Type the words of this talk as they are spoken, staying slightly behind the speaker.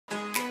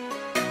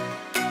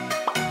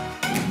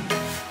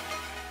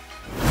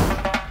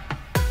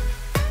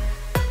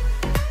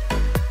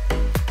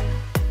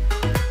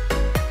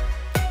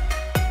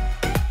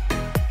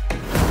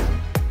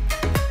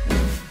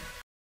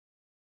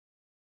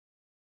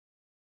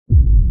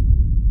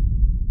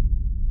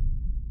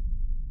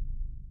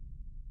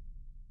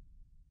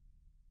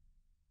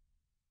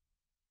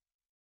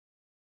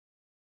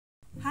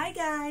Hi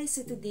guys!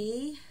 So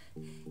today,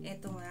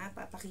 eto nga,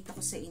 papakita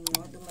ko sa inyo,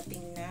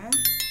 dumating na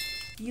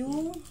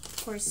yung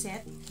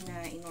corset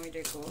na in-order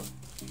ko.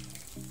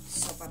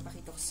 So,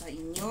 papakita ko sa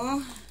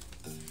inyo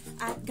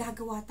at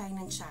gagawa tayo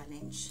ng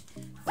challenge.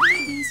 3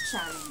 days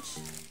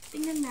challenge.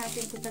 Tingnan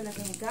natin kung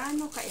talagang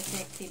gaano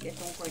ka-effective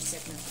itong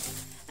corset na to.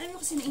 Alam mo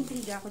kasi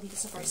na-intriga ako dito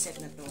sa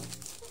corset na to.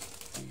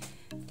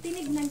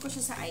 Tinignan ko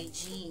siya sa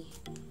IG.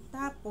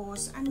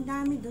 Tapos, ang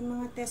dami dun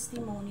mga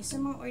testimony sa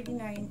mga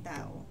ordinaryong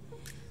tao.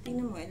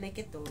 Tingnan mo, like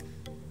ito.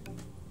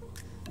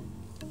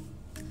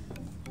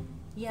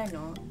 Yan,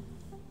 no?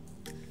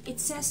 It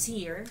says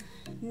here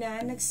na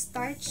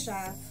nag-start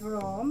siya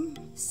from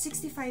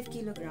 65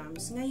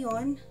 kilograms.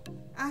 Ngayon,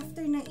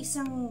 after ng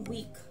isang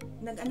week,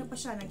 nag-ano pa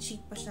siya,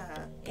 nag-cheat pa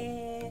siya.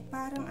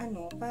 Parang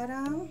ano,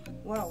 parang,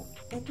 wow,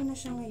 eto na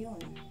siya ngayon.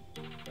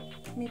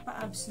 May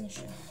pa-abs na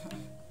siya.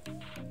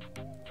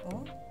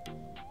 Oh?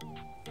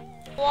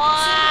 Wow!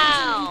 So,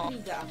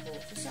 nag-intriga ako.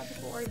 So, sabi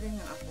ko, order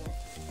na ako.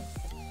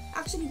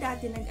 Actually,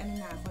 dati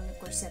nag-ano na ako,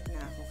 nag-corset na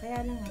ako.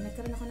 Kaya lang nga,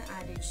 nagkaroon ako ng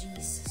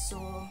allergies. So,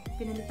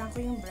 pinalitan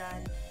ko yung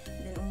brand.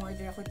 Then,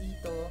 umorder ako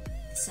dito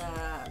sa,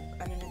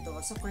 ano na to,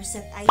 sa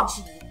Corset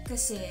IG.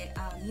 Kasi,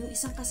 yung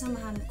isang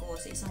kasamahan ko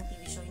sa isang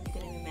TV show, hindi ko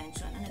na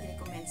i-mention, ang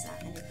nag-recommend sa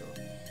akin ito.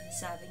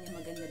 Sabi niya,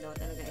 maganda daw,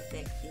 talaga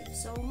effective.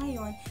 So,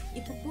 ngayon,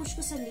 ipupush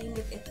ko sa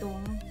limit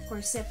itong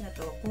corset na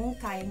to. Kung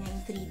kaya niya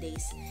in 3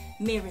 days,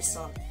 may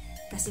result.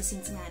 Kasi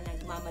since nga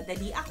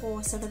nagmamadali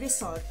ako sa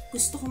result,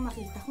 gusto kong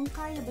makita kung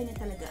kaya ba niya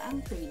talaga ang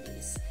 3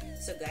 days.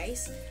 So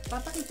guys,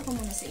 papakita ko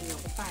muna sa inyo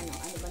kung paano,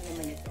 ano ba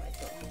naman ito.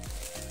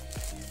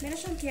 Meron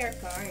siyang care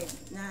card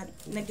na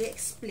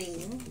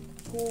nag-explain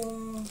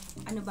kung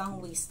ano ba ang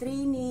waist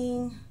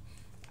training,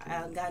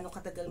 gaano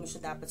katagal mo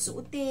siya dapat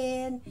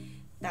suotin,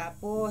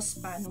 tapos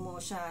paano mo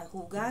siya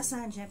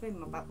hugasan. Siyempre,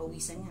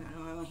 mapapawisan yan.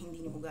 Ano nga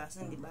hindi niyo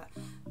hugasan, di ba?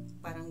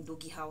 Parang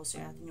doggy house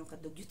atin yung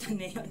kadugyutan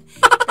na yun.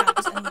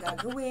 Tapos ano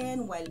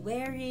gagawin while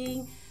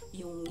wearing,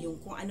 yung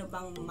kung ano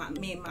bang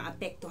may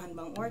maapektuhan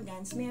bang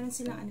organs, meron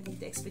silang ano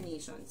dito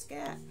explanations.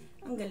 Kaya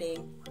ang galing.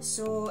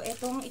 So,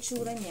 etong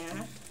itsura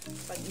niya,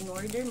 pag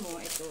in-order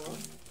mo,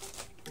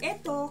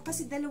 ito,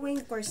 kasi dalawa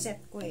yung corset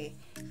ko eh.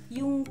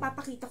 Yung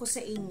papakita ko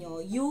sa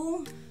inyo,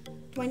 yung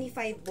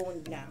 25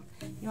 bone lang.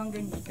 Yung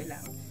hanggang dito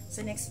lang. Sa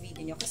next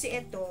video nyo. Kasi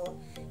ito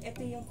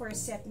yung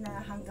corset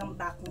na hanggang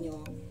back nyo,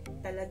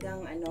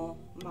 talagang ano,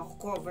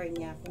 mako-cover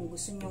niya. Kung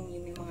gusto nyo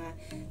yung mga,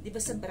 di ba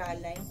sa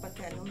brala, yung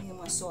pagka, ano, yung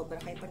mga sobra,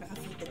 kayo pa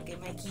nakafitted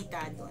kayo, makikita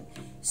doon.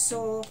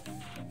 So,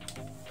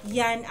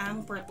 yan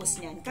ang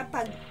purpose niyan.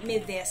 Kapag may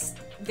vest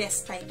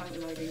type ang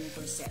in-order yung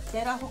corset.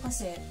 Pero ako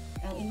kasi,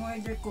 ang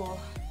in-order ko,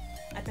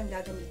 at ang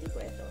gagamitin ko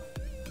ito,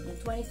 yung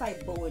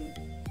 25 bone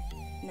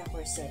na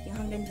corset. Yung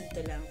hanggang dito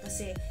lang.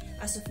 Kasi,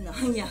 as of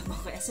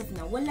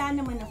now, wala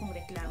naman akong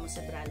reklamo sa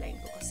bra line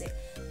ko kasi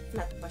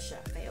flat pa siya.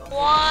 Kaya, okay.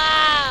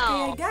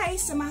 Wow! Kaya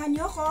guys, samahan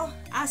niyo ako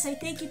as I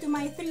take you to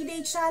my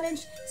 3-day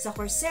challenge sa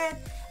corset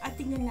at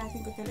tingnan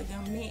natin kung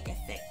talagang may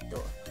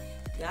epekto.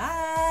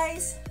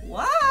 Guys,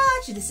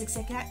 watch! This is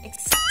exciting!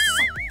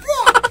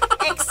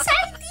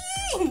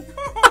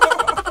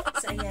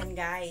 So, ayan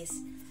guys.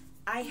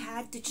 I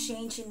had to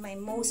change in my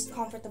most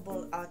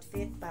comfortable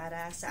outfit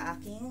para sa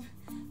aking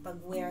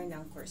pag-wear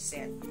ng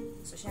corset.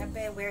 So,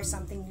 syempre, wear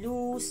something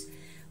loose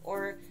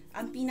or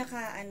ang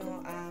pinaka,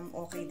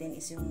 okay din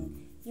is yung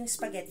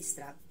spaghetti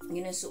strap.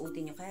 Yun ang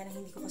suotin nyo. Kaya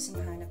lang hindi ko kasi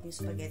mahanap yung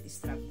spaghetti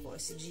strap ko.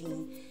 Si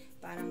Jean,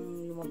 parang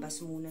lumabas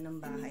muna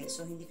ng bahay.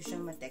 So, hindi ko siya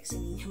ma-text.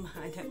 Hindi niya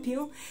mahanap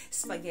yung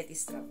spaghetti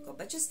strap ko.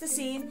 But just the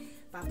same,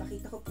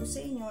 papakita ko po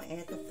sa inyo.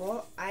 Ito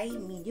po ay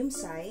medium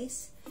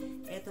size.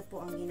 Ito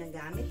po ang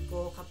ginagamit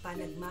ko kapag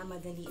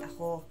nagmamadali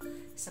ako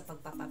sa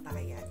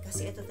pagpapapayat.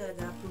 Kasi ito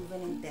talaga proven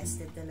and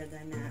tested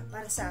talaga na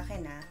para sa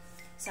akin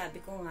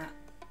sabi ko nga,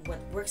 what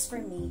works for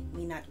me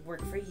may not work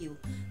for you.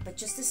 But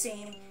just the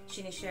same,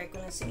 sinishare ko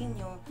lang sa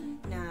inyo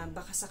na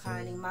baka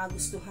sakaling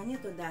magustuhan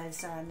nyo to dahil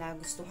sa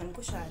nagustuhan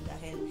ko siya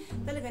dahil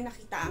talaga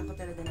nakitaan ko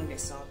talaga ng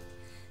result.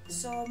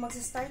 So,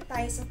 magsa-start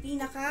tayo sa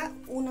pinaka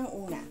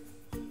unang-una.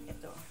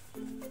 Ito.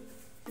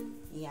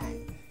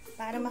 Yan.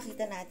 Para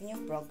makita natin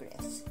yung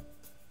progress.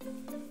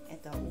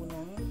 Ito,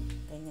 unang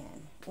ganyan.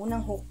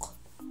 Unang hook.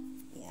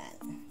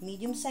 Yan.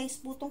 Medium size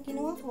po itong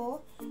kinuha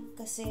ko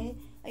kasi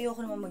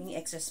ayoko naman maging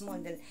extra small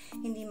dahil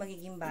hindi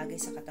magiging bagay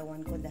sa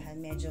katawan ko dahil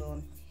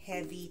medyo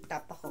heavy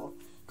top ako.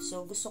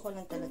 So, gusto ko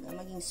lang talaga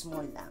maging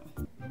small lang.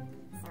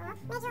 So,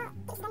 medyo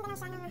tiis-ganda lang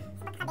siya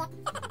sa pagkakabit.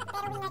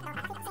 Pero winner to,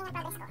 pakakita ko sa inyo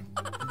progress ko.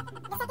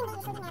 Kasi hindi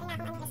usually meron na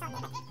akong result.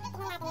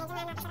 Tignan natin, medyo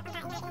nga napasarap ang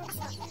kain natin yung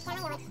basyo. Kaya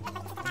ngayon,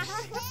 pagbalik ko sa trabaho,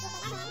 hindi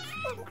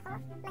ako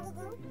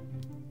magiging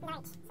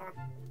large. So,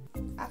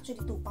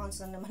 actually 2 pounds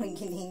lang naman ang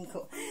ginain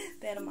ko.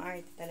 Pero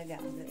maarte talaga.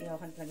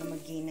 Ayoko talaga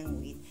mag-gain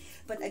ng weight.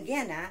 But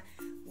again,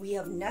 we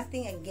have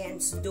nothing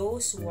against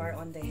those who are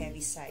on the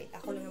heavy side.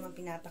 Ako lang naman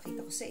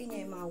pinapakita ko sa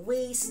inyo yung mga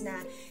ways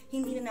na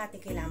hindi na natin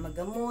kailangan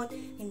maggamot,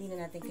 hindi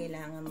na natin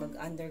kailangan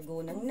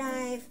mag-undergo ng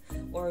knife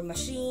or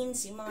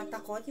machines, yung mga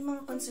takot, yung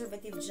mga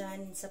conservative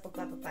dyan sa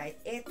pagpapapayat.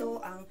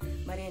 Ito ang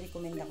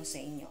marirekomenda ko sa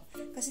inyo.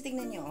 Kasi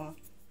tingnan nyo,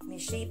 may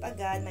shape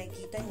agad,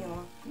 makikita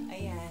nyo.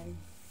 Ayan.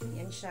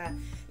 Yan siya.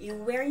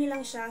 I-wear nyo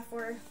lang siya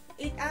for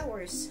 8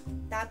 hours.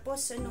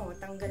 Tapos,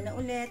 tanggal na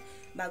ulit.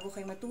 Bago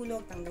kayo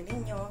matulog,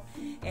 tanggalin nyo.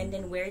 And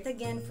then, wear it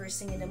again first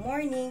thing in the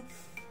morning.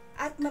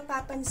 At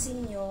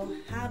mapapansin nyo,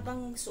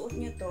 habang suot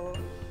nyo to,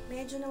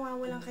 medyo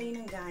nawawalan kayo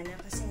ng gana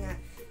kasi nga,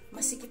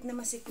 masikip na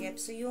masikip.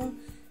 So, yung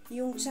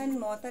tiyan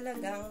mo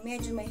talagang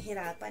medyo may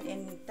hirapan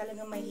and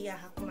talagang mahihiya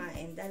ka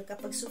kumain. Dahil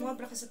kapag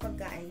sumobra ka sa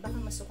pagkain,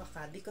 baka masuka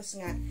ka because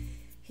nga,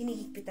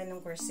 hinihigpitan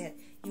ng corset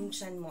yung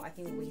tiyan mo at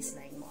yung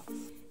waistline mo.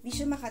 Di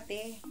siya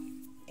makate.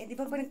 Di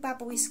ba pag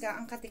nagpapawis ka,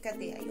 ang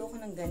kati-kati, ayoko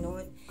ng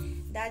ganun.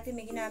 Dati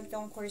may ginamit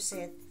akong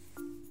corset,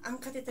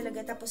 ang kati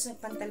talaga, tapos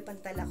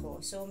nagpantal-pantal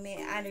ako. So, may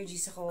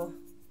allergies ako.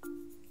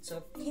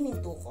 So,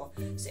 hininto ko.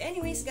 So,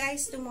 anyways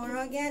guys,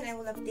 tomorrow again, I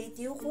will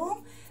update you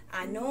kung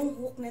anong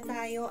hook na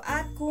tayo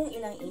at kung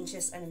ilang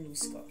inches ang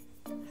loose ko.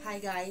 Hi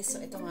guys, so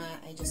ito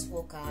nga, I just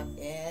woke up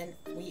and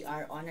we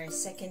are on our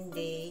second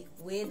day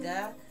with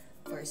the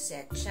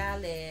corset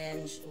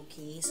challenge.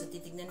 Okay, so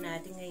titignan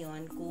natin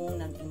ngayon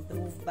kung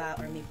nag-improve ba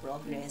or may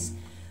progress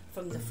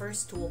from the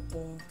first hook,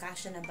 kung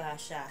kasya na ba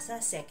siya sa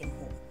second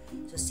hook.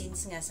 So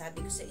since nga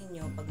sabi ko sa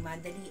inyo, pag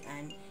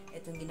madalian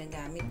itong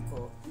ginagamit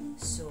ko,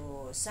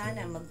 so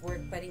sana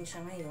mag-work pa rin siya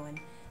ngayon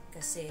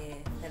kasi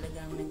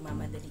talagang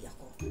nagmamadali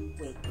ako.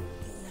 Wait,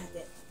 tingnan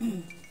natin.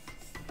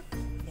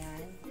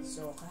 Yan,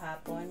 so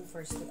kahapon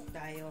first hook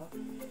tayo.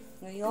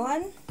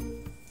 Ngayon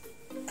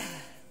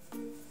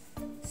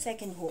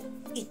second hook,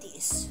 it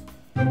is.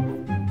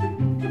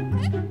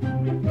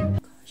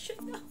 Kasya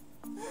na.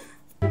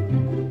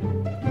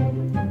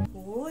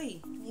 Uy,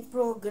 may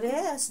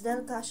progress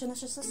dahil kasya na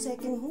siya sa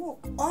second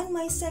hook. On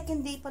my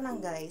second day pa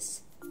lang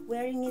guys,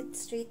 wearing it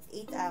straight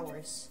 8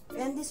 hours.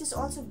 And this is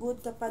also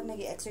good kapag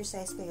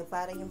nag-exercise kayo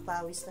para yung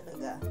pawis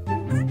talaga.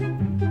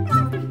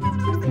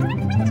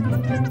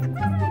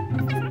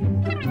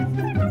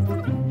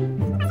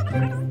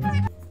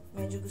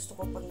 Medyo gusto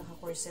ko pag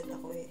naka-corset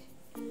ako eh.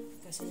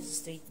 Kasi nasa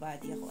straight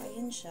body ako.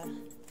 Ayan siya.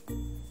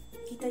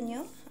 Kita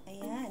nyo?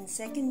 Ayan.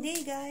 Second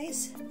day,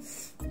 guys.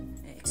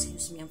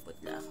 Excuse me, ang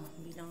putla ako.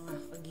 Bilang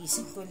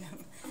pagising ko lang.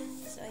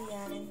 So,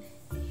 ayan.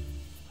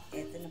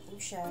 Eto na po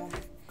siya.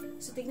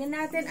 So, tignan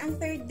natin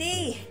ang third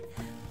day.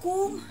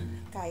 Kung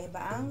kaya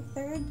ba ang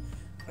third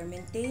or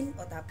maintain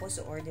o tapos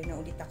order na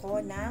ulit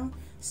ako ng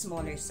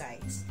smaller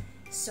size.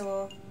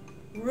 So,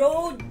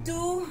 road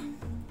to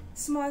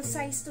small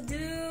size to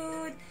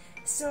dude.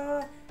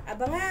 So,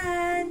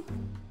 abangan!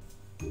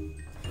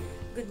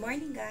 Good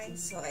morning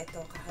guys! So,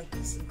 ito,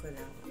 kakagising ko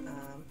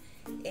lang.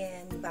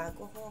 And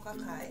bago ko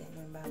kakain,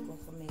 or bago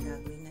ko may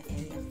gagawin na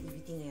any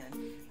activity ngayon,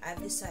 I've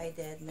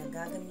decided na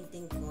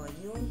gagamitin ko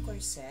yung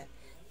corset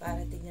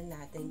para tignan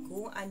natin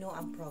kung ano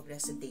ang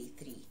progress sa day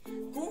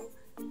 3. Kung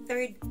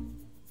third,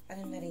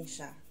 ano na rin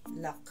siya,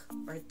 lock,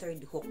 or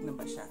third hook na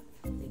ba siya.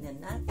 Tignan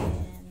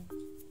natin.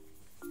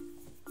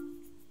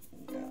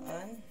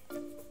 Doon.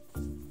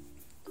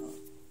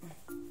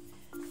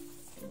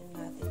 Tignan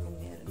natin kung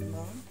meron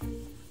bang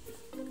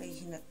kay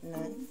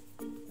hinatnan.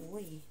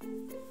 Uy.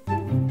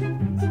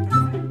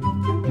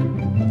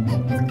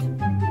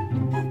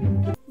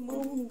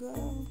 Bongga.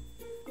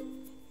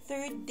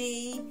 Third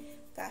day,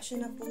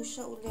 kasya na po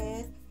siya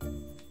ulit.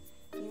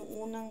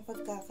 Yung unang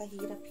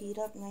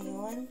pagkakahirap-hirap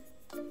ngayon,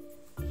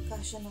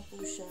 kasya na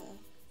po siya.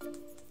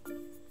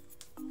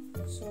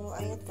 So,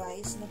 I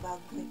advise na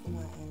bago kayo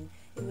kumain,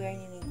 i-wear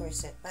niyo yung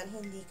corset para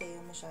hindi kayo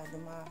masyado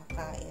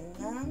makakain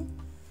ng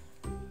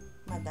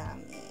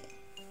madami.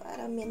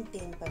 Para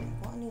maintain pa rin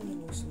kung ano yung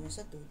niluso mo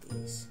sa 2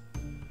 days.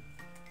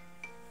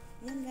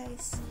 Yan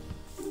guys.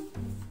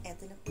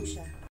 Eto na po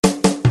siya.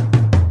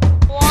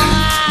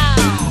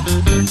 Wow!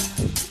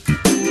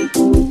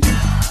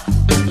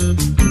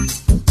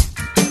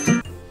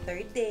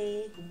 Third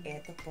day.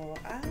 Eto po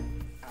ang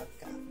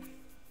outcome.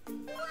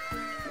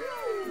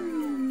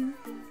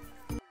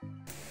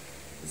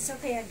 So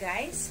kaya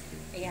guys,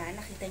 ayan,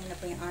 nakita niyo na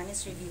po yung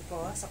honest review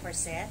ko sa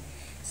corset.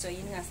 So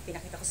yun nga,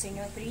 pinakita ko sa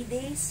inyo 3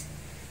 days.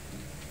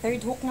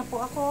 Third hook na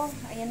po ako.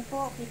 Ayan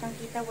po,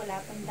 kitang-kita,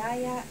 wala pang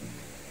daya,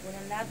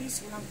 walang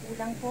labis, walang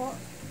kulang po.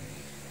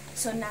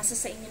 So, nasa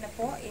sa inyo na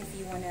po if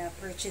you wanna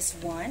purchase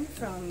one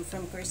from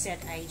Corset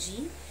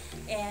IG.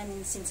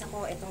 And since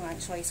ako, ito nga,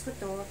 choice ko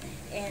to,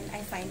 and I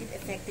find it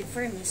effective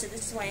for me. So,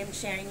 that's why I'm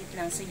sharing it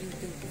lang sa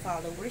YouTube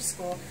followers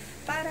ko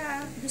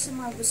para doon sa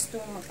mga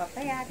gustong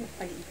magpapayat,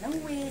 magpaliit ng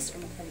waist, or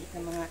magpaliit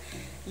ng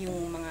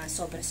yung mga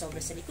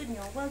sobra-sobra sa likod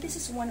nyo. Well, this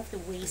is one of the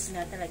ways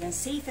na talagang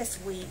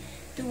safest way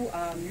to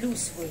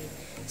lose weight.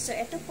 So,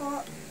 ito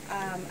po,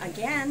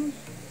 again,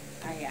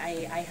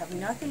 I have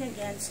nothing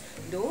against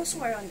those who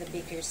are on the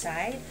bigger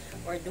side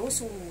or those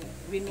who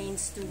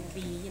remains to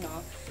be, you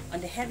know,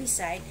 on the heavy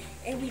side,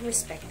 and we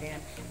respect them.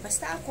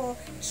 Basta ako,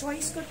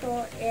 choice ko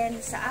to,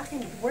 and sa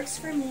akin, it works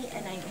for me,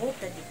 and I hope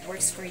that it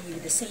works for you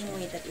the same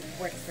way that it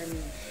worked for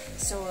me.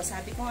 So,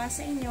 sabi ko nga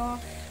sa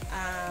inyo,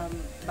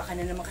 Baka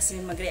na naman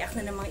kasi mag-react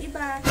na ng mga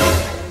iba.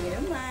 Alam niyo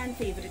naman,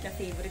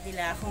 favorite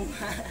nila akong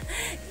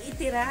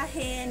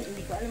itirahin.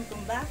 Hindi ko alam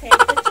kung bakit.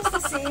 But just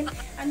the same,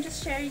 I'm just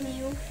sharing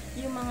you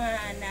yung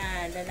mga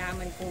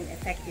nalalaman kong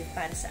effective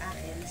para sa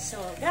akin. So,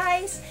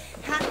 guys,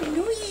 Happy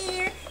New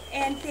Year!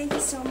 And thank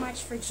you so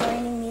much for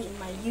joining me in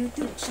my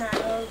YouTube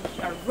channel.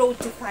 We are road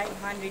to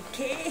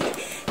 500K.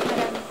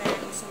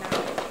 Maraming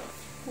salamat.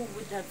 Who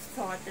would have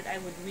thought that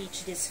I would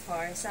reach this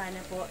far? Sana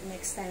po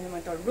next time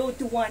naman to road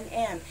to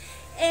 1M.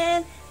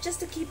 And just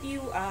to keep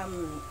you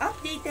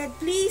updated,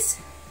 please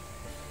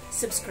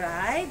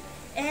subscribe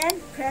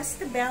and press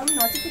the bell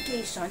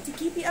notification to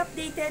keep you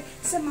updated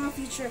sa mga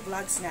future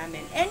vlogs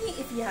namin. And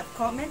if you have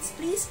comments,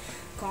 please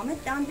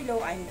comment down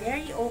below. I'm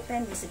very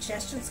open. May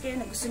suggestions kayo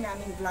na gusto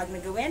namin vlog na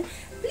gawin,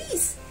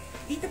 please,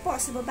 dito po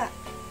sa baba.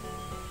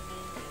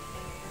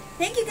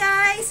 Thank you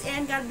guys,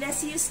 and God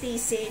bless you. Stay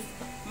safe.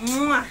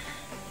 Mwah!